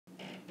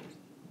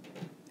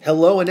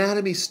Hello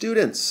anatomy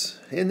students!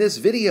 In this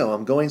video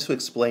I'm going to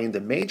explain the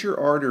major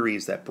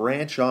arteries that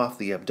branch off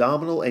the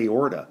abdominal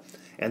aorta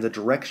and the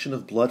direction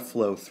of blood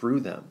flow through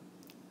them.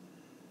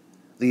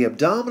 The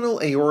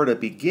abdominal aorta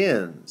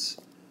begins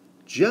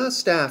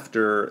just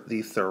after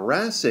the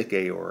thoracic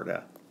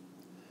aorta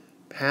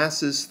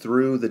passes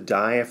through the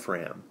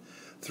diaphragm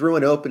through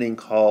an opening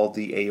called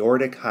the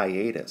aortic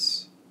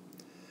hiatus.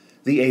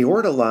 The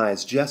aorta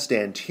lies just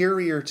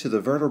anterior to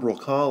the vertebral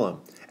column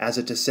as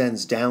it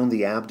descends down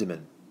the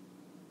abdomen.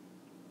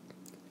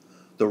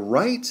 The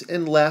right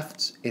and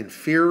left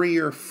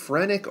inferior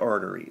phrenic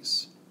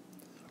arteries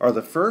are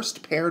the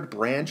first paired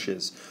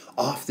branches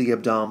off the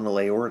abdominal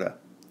aorta.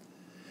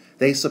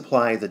 They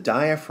supply the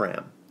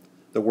diaphragm.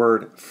 The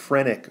word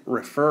phrenic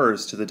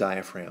refers to the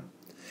diaphragm,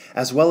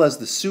 as well as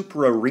the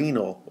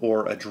suprarenal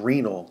or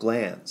adrenal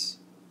glands.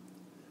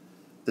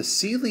 The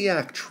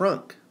celiac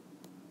trunk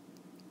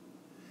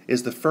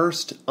is the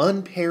first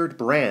unpaired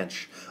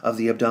branch of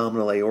the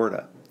abdominal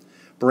aorta,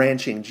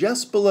 branching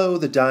just below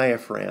the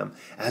diaphragm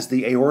as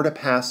the aorta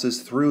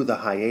passes through the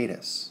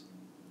hiatus.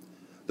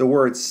 The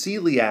word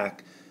celiac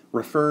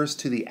refers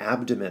to the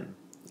abdomen,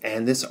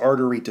 and this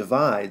artery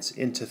divides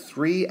into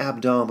three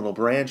abdominal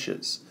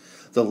branches: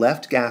 the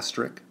left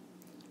gastric,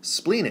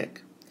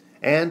 splenic,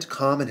 and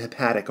common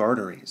hepatic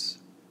arteries.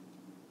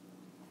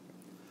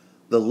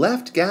 The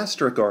left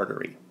gastric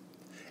artery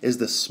is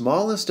the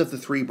smallest of the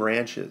three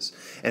branches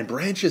and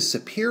branches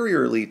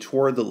superiorly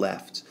toward the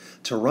left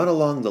to run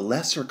along the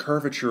lesser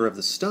curvature of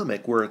the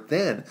stomach, where it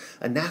then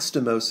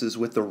anastomoses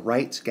with the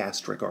right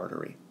gastric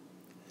artery.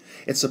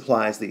 It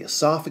supplies the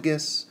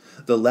esophagus,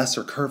 the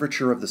lesser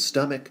curvature of the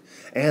stomach,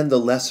 and the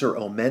lesser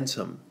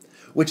omentum,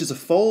 which is a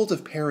fold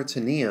of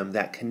peritoneum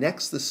that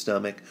connects the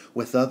stomach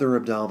with other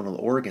abdominal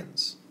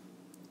organs.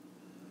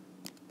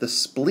 The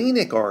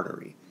splenic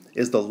artery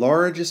is the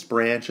largest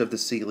branch of the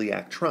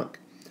celiac trunk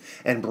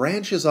and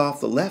branches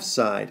off the left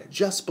side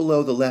just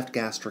below the left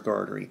gastric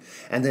artery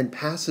and then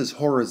passes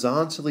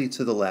horizontally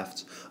to the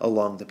left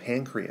along the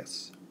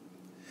pancreas.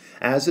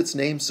 As its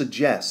name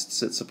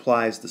suggests, it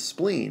supplies the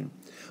spleen,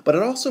 but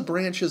it also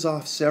branches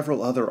off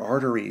several other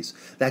arteries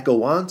that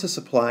go on to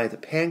supply the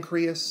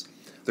pancreas,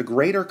 the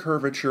greater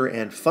curvature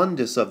and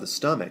fundus of the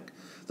stomach.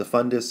 The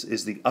fundus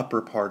is the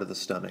upper part of the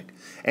stomach,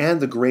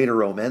 and the greater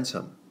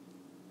omentum.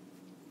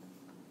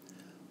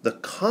 The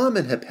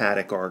common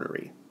hepatic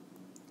artery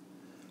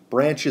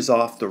branches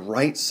off the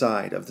right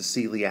side of the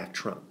celiac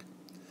trunk.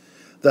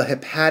 The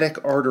hepatic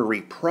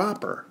artery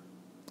proper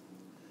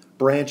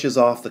branches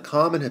off the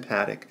common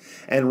hepatic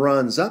and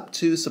runs up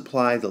to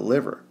supply the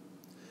liver.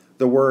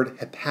 The word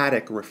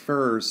hepatic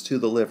refers to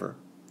the liver.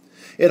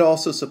 It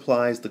also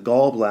supplies the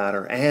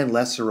gallbladder and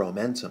lesser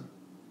omentum.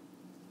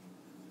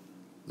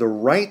 The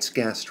right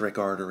gastric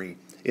artery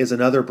is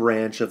another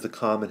branch of the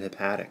common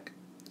hepatic.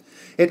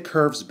 It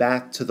curves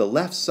back to the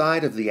left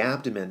side of the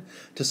abdomen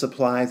to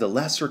supply the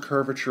lesser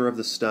curvature of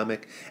the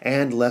stomach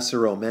and lesser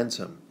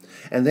omentum,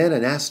 and then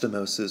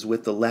anastomoses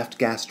with the left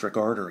gastric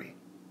artery.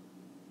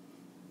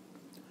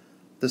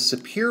 The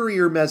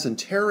superior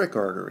mesenteric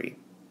artery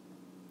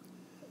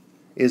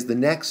is the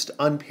next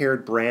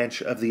unpaired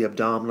branch of the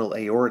abdominal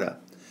aorta,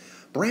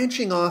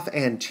 branching off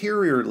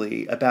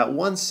anteriorly about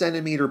 1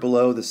 centimeter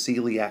below the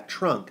celiac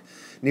trunk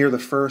near the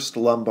first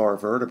lumbar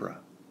vertebra.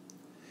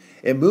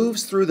 It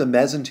moves through the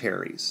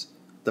mesenteries,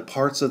 the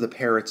parts of the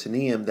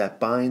peritoneum that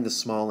bind the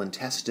small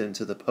intestine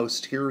to the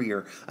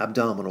posterior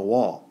abdominal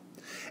wall,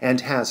 and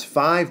has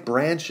 5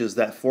 branches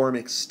that form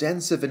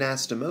extensive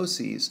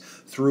anastomoses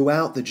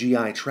throughout the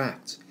GI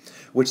tract,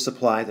 which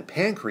supply the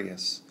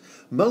pancreas,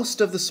 most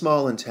of the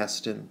small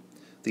intestine,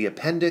 the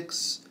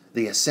appendix,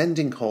 the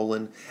ascending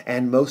colon,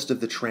 and most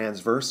of the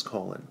transverse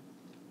colon.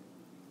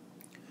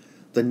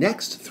 The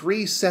next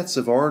 3 sets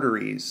of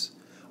arteries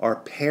are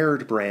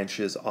paired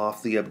branches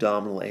off the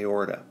abdominal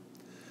aorta: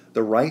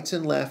 the right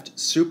and left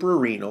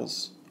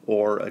suprarenals,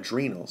 or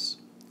adrenals,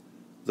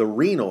 the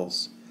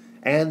renals,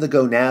 and the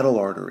gonadal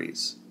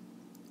arteries.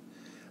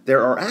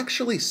 There are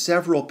actually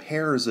several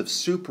pairs of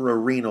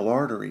suprarenal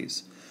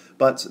arteries,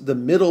 but the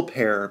middle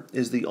pair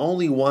is the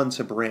only one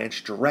to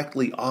branch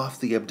directly off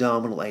the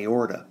abdominal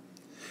aorta.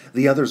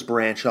 The others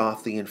branch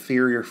off the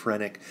inferior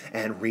phrenic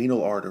and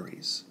renal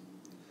arteries.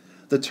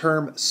 The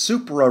term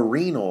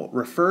suprarenal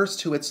refers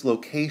to its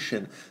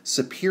location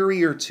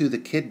superior to the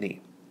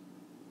kidney.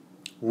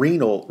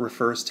 Renal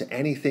refers to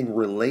anything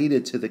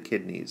related to the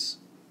kidneys.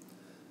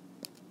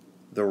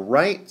 The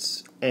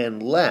right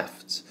and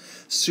left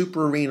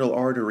suprarenal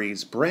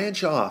arteries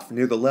branch off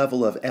near the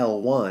level of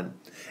L1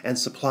 and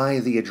supply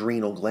the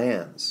adrenal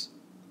glands.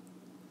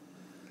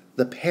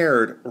 The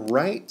paired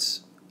right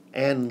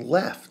and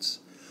left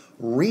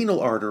renal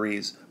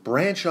arteries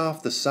branch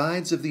off the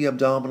sides of the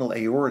abdominal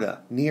aorta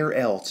near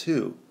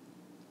L2,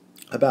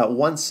 about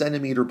 1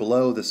 centimeter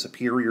below the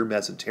superior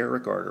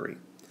mesenteric artery.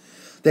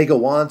 They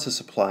go on to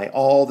supply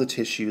all the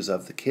tissues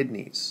of the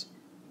kidneys.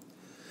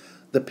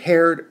 The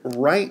paired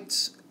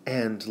right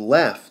and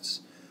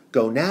left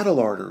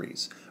gonadal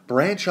arteries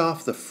branch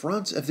off the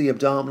front of the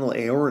abdominal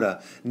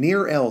aorta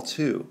near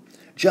L2,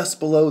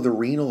 just below the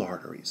renal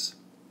arteries.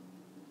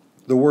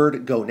 The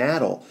word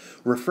gonadal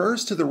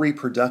refers to the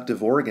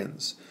reproductive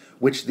organs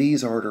which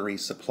these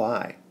arteries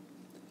supply.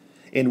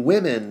 In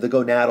women, the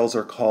gonadals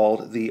are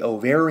called the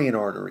ovarian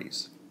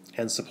arteries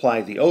and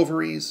supply the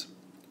ovaries,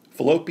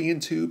 fallopian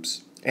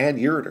tubes, and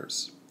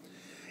ureters.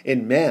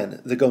 In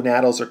men, the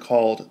gonadals are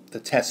called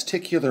the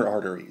testicular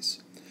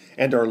arteries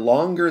and are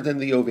longer than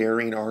the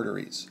ovarian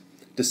arteries,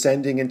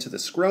 descending into the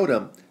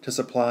scrotum to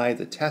supply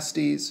the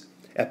testes,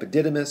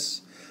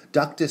 epididymis,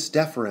 ductus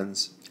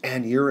deferens,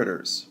 and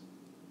ureters.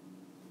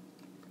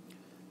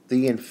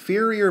 The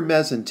inferior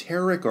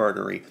mesenteric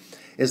artery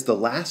is the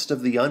last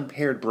of the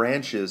unpaired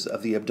branches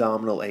of the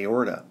abdominal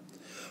aorta,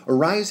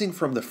 arising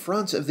from the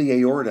front of the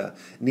aorta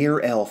near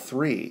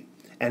L3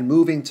 and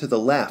moving to the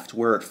left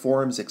where it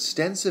forms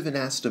extensive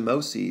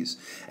anastomoses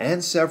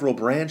and several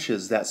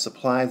branches that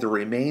supply the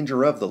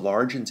remainder of the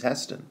large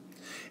intestine,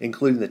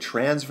 including the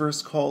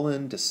transverse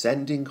colon,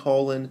 descending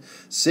colon,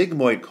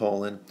 sigmoid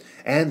colon,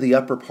 and the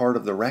upper part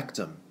of the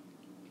rectum.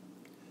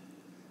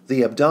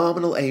 The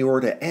abdominal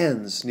aorta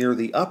ends near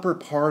the upper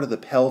part of the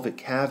pelvic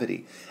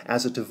cavity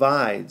as it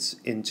divides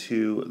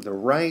into the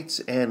right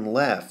and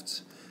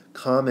left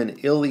common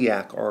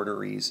iliac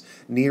arteries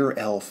near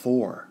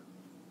L4.